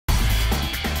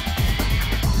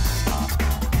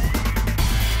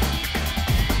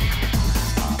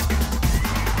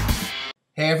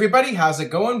Hey everybody, how's it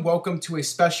going? Welcome to a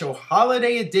special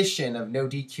holiday edition of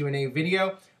NoDQ&A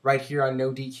video right here on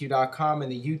NoDQ.com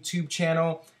and the YouTube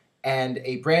channel, and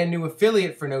a brand new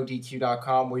affiliate for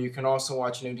NoDQ.com where you can also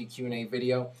watch NoDQ&A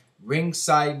video,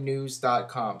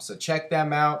 ringsidenews.com. So check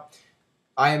them out.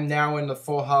 I am now in the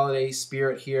full holiday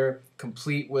spirit here,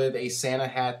 complete with a Santa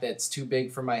hat that's too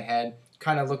big for my head.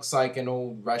 Kind of looks like an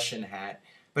old Russian hat.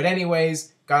 But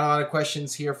anyways, got a lot of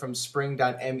questions here from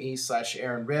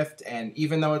spring.me/AaronRift, and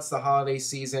even though it's the holiday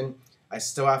season, I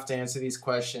still have to answer these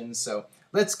questions. So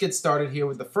let's get started here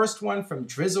with the first one from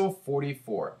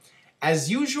Drizzle44.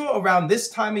 As usual around this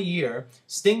time of year,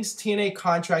 Sting's TNA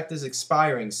contract is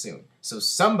expiring soon, so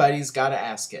somebody's got to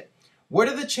ask it. What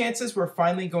are the chances we're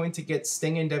finally going to get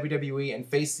Sting in WWE and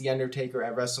face The Undertaker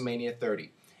at WrestleMania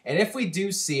 30? And if we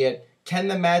do see it, can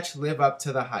the match live up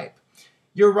to the hype?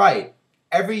 You're right.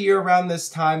 Every year around this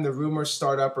time, the rumors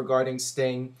start up regarding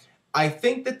Sting. I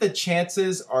think that the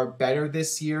chances are better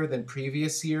this year than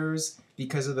previous years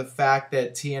because of the fact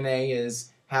that TNA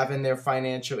is having their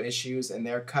financial issues and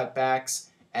their cutbacks,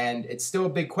 and it's still a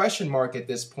big question mark at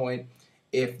this point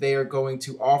if they are going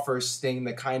to offer Sting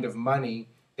the kind of money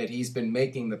that he's been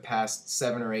making the past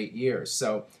 7 or 8 years.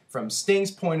 So from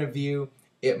Sting's point of view,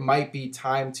 it might be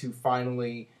time to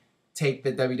finally take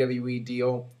the WWE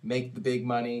deal, make the big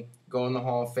money, go in the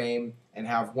Hall of Fame, and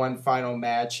have one final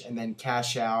match and then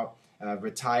cash out,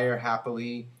 retire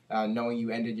happily, knowing you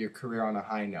ended your career on a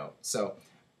high note. So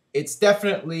it's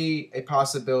definitely a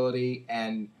possibility,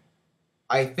 and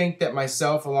I think that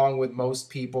myself, along with most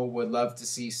people, would love to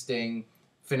see Sting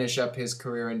finish up his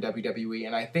career in WWE,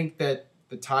 and I think that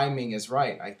the timing is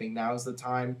right. I think now is the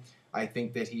time. I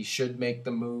think that he should make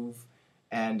the move,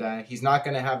 and he's not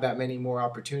going to have that many more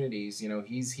opportunities. You know,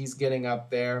 he's getting up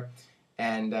there,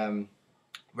 and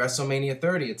WrestleMania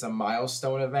 30, it's a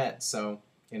milestone event. So,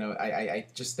 you know, I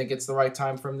just think it's the right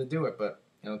time for him to do it. But,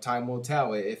 you know, time will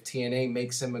tell. If TNA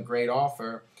makes him a great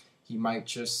offer, he might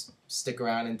just stick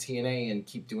around in TNA and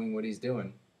keep doing what he's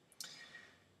doing.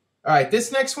 All right,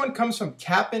 this next one comes from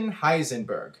Captain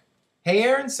Heisenberg. Hey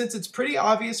Aaron, since it's pretty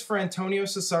obvious for Antonio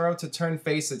Cesaro to turn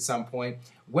face at some point,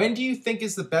 when do you think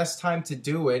is the best time to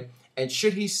do it, and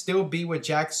should he still be with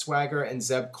Jack Swagger and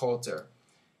Zeb Coulter?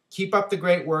 Keep up the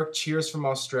great work. Cheers from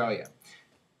Australia.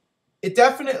 It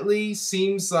definitely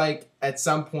seems like at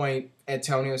some point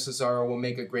Antonio Cesaro will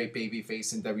make a great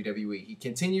babyface in WWE. He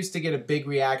continues to get a big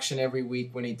reaction every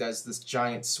week when he does this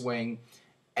giant swing,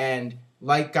 and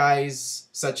like guys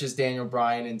such as Daniel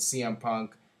Bryan and CM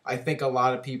Punk, I think a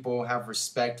lot of people have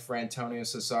respect for Antonio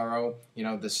Cesaro, you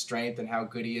know, the strength and how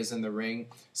good he is in the ring.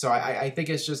 So I think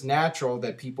it's just natural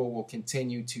that people will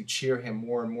continue to cheer him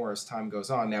more and more as time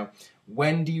goes on. Now,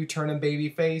 when do you turn him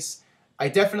babyface? I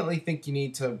definitely think you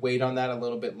need to wait on that a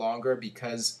little bit longer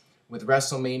because with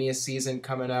WrestleMania season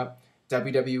coming up,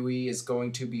 WWE is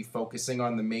going to be focusing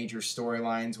on the major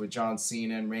storylines with John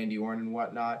Cena and Randy Orton and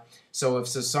whatnot. So if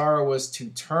Cesaro was to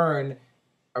turn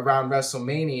around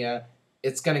WrestleMania,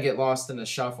 it's going to get lost in the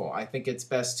shuffle. I think it's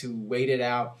best to wait it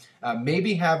out.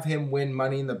 Maybe have him win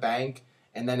Money in the Bank,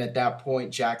 and then at that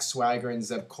point, Jack Swagger and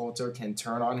Zeb Coulter can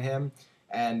turn on him.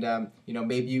 And, you know,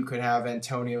 maybe you could have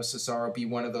Antonio Cesaro be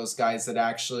one of those guys that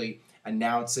actually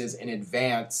announces in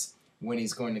advance when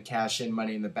he's going to cash in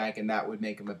Money in the Bank, and that would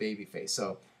make him a babyface.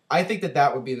 So I think that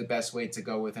that would be the best way to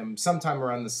go with him sometime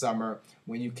around the summer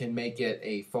when you can make it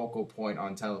a focal point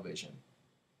on television.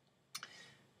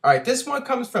 All right, this one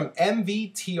comes from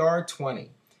MVTR20.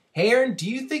 Hey Aaron, do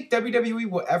you think WWE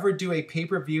will ever do a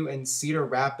pay-per-view in Cedar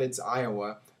Rapids,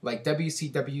 Iowa, like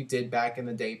WCW did back in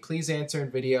the day? Please answer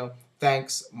in video.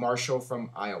 Thanks, Marshall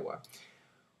from Iowa.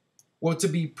 Well, to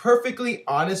be perfectly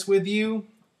honest with you,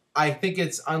 I think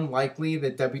it's unlikely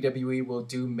that WWE will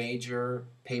do major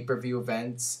pay-per-view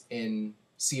events in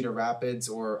Cedar Rapids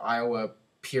or Iowa,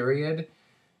 period.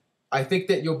 I think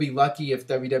that you'll be lucky if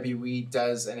WWE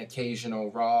does an occasional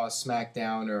Raw,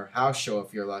 SmackDown, or house show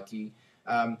if you're lucky.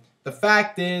 The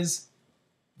fact is,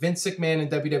 Vince McMahon and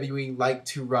WWE like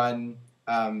to run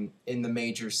in the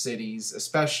major cities,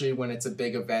 especially when it's a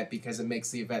big event because it makes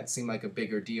the event seem like a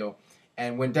bigger deal.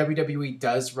 And when WWE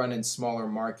does run in smaller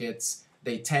markets,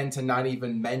 they tend to not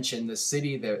even mention the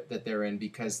city that they're in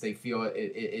because they feel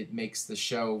it makes the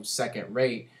show second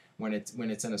rate when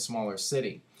it's in a smaller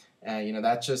city. You know,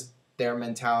 that's just their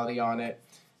mentality on it,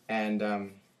 and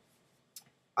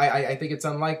I think it's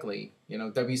unlikely. You know,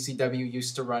 WCW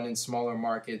used to run in smaller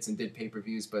markets and did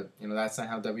pay-per-views, but you know that's not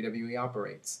how WWE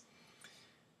operates.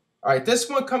 All right, this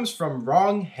one comes from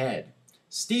Wrong Head.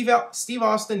 Steve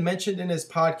Austin mentioned in his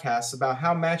podcast about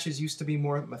how matches used to be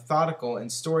more methodical in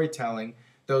storytelling,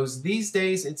 though these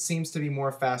days it seems to be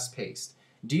more fast-paced.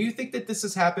 Do you think that this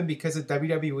has happened because of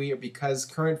WWE or because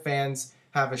current fans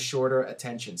have a shorter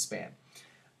attention span?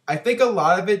 I think a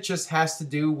lot of it just has to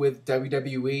do with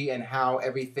WWE and how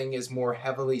everything is more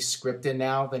heavily scripted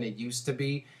now than it used to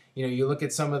be. You know, you look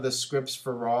at some of the scripts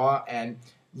for Raw, and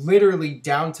literally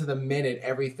down to the minute,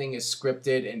 everything is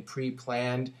scripted and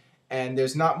pre-planned, and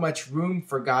there's not much room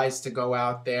for guys to go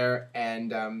out there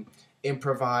and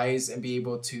improvise and be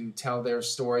able to tell their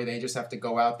story. They just have to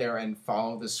go out there and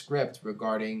follow the script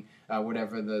regarding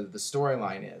whatever the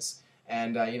storyline is.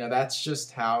 And, you know, that's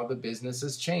just how the business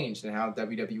has changed and how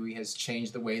WWE has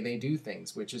changed the way they do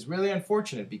things, which is really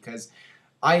unfortunate because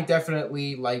I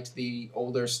definitely liked the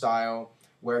older style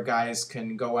where guys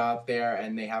can go out there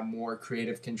and they have more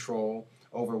creative control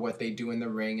over what they do in the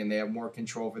ring, and they have more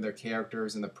control over their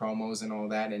characters and the promos and all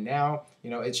that. And now, you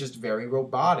know, it's just very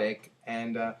robotic,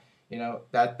 and, you know,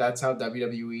 that's how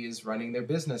WWE is running their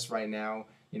business right now,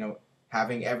 you know,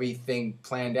 having everything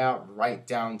planned out right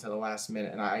down to the last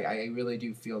minute. And I really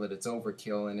do feel that it's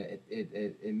overkill, and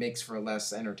it makes for a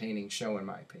less entertaining show, in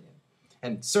my opinion.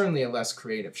 And certainly a less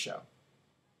creative show.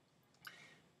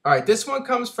 All right, this one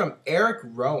comes from Eric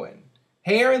Rowan.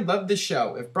 Hey Aaron, love the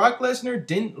show. If Brock Lesnar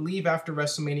didn't leave after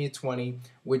WrestleMania 20,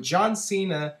 would John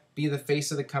Cena be the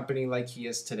face of the company like he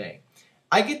is today?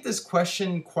 I get this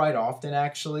question quite often,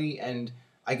 actually, and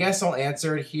I guess I'll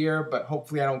answer it here, but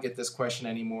hopefully I don't get this question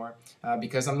anymore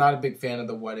because I'm not a big fan of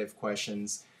the what-if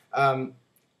questions.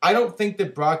 I don't think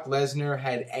that Brock Lesnar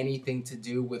had anything to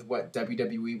do with what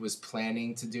WWE was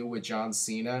planning to do with John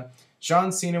Cena.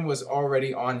 John Cena was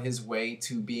already on his way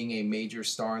to being a major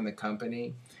star in the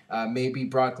company. Maybe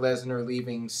Brock Lesnar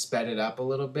leaving sped it up a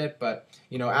little bit, but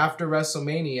you know, after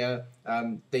WrestleMania,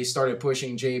 they started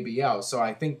pushing JBL. So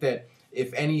I think that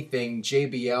if anything,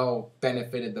 JBL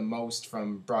benefited the most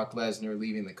from Brock Lesnar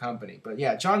leaving the company. But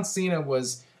yeah, John Cena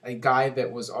was a guy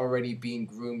that was already being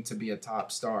groomed to be a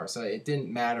top star. So it didn't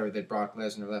matter that Brock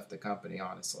Lesnar left the company,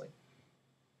 honestly.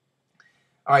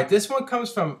 All right, this one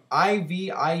comes from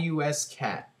IVIUS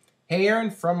Cat. Hey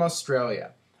Aaron, from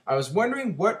Australia. I was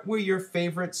wondering, what were your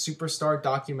favorite superstar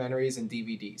documentaries and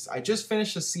DVDs? I just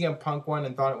finished a CM Punk one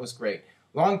and thought it was great.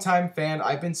 Longtime fan,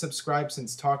 I've been subscribed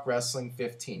since Talk Wrestling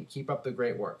 15. Keep up the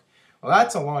great work. Well,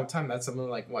 that's a long time. That's something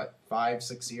like, what,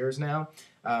 5-6 years now?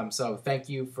 So thank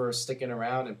you for sticking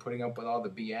around and putting up with all the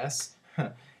BS.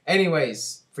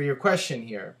 Anyways, for your question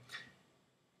here,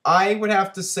 I would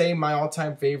have to say my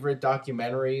all-time favorite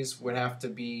documentaries would have to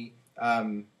be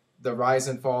The Rise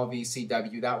and Fall of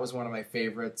ECW. That was one of my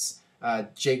favorites.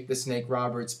 Jake the Snake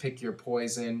Roberts, Pick Your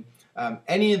Poison.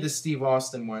 Any of the Steve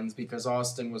Austin ones, because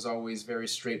Austin was always very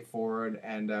straightforward,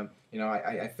 and you know,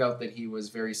 I felt that he was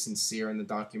very sincere in the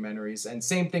documentaries. And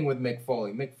same thing with Mick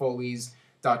Foley. Mick Foley's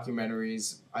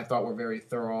documentaries I thought were very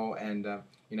thorough, and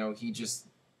you know, he just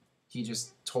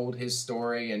told his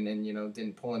story and you know,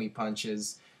 didn't pull any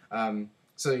punches.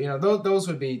 So you know, those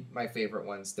would be my favorite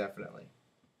ones, definitely.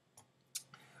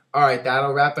 All right,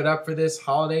 that'll wrap it up for this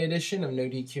holiday edition of No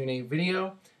DQ&A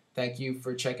video. Thank you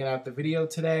for checking out the video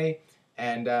today,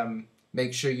 and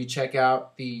make sure you check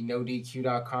out the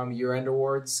NoDQ.com year-end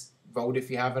awards. Vote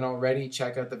if you haven't already.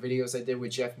 Check out the videos I did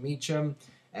with Jeff Meacham,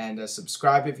 and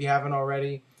subscribe if you haven't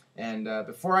already. And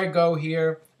before I go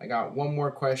here, I got one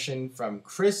more question from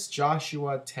Chris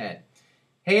Joshua 10.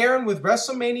 Hey Aaron, with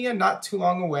WrestleMania not too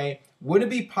long away, would it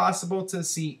be possible to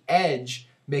see Edge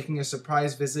making a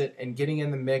surprise visit and getting in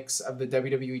the mix of the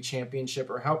WWE Championship,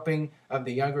 or helping of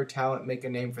the younger talent make a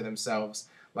name for themselves,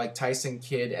 like Tyson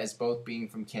Kidd, as both being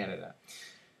from Canada?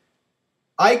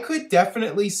 I could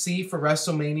definitely see for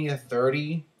WrestleMania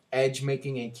 30 Edge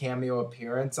making a cameo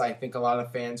appearance. I think a lot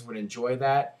of fans would enjoy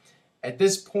that. At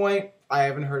this point, I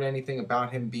haven't heard anything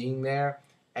about him being there,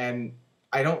 and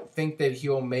I don't think that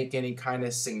he'll make any kind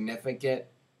of significant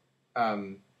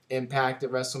impact at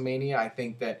WrestleMania. I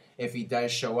think that if he does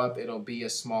show up, it'll be a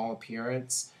small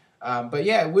appearance. But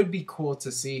yeah, it would be cool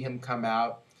to see him come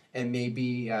out and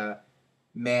maybe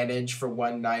manage for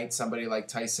one night somebody like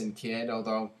Tyson Kidd,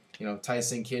 although, you know,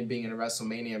 Tyson Kidd being in a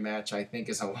WrestleMania match, I think,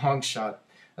 is a long shot,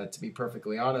 to be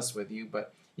perfectly honest with you.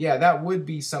 But yeah, that would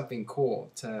be something cool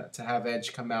to have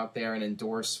Edge come out there and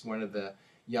endorse one of the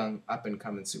young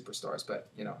up-and-coming superstars. But,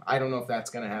 you know, I don't know if that's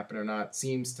going to happen or not.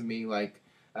 Seems to me like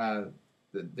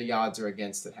the odds are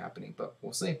against it happening, but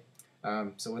we'll see.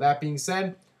 So with that being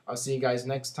said, I'll see you guys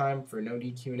next time for No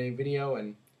DQ&A video,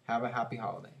 and have a happy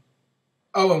holiday.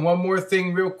 Oh, and one more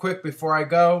thing real quick before I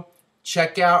go.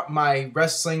 Check out my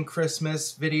Wrestling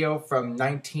Christmas video from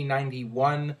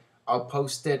 1991. I'll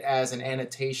post it as an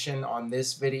annotation on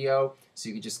this video, so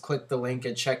you can just click the link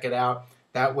and check it out.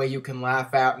 That way you can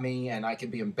laugh at me and I can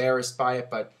be embarrassed by it,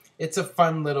 but it's a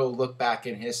fun little look back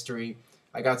in history.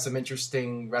 I got some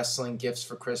interesting wrestling gifts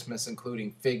for Christmas,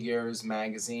 including figures,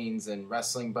 magazines, and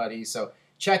wrestling buddies. So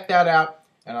check that out,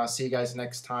 and I'll see you guys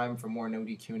next time for more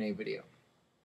NoDQ&A video.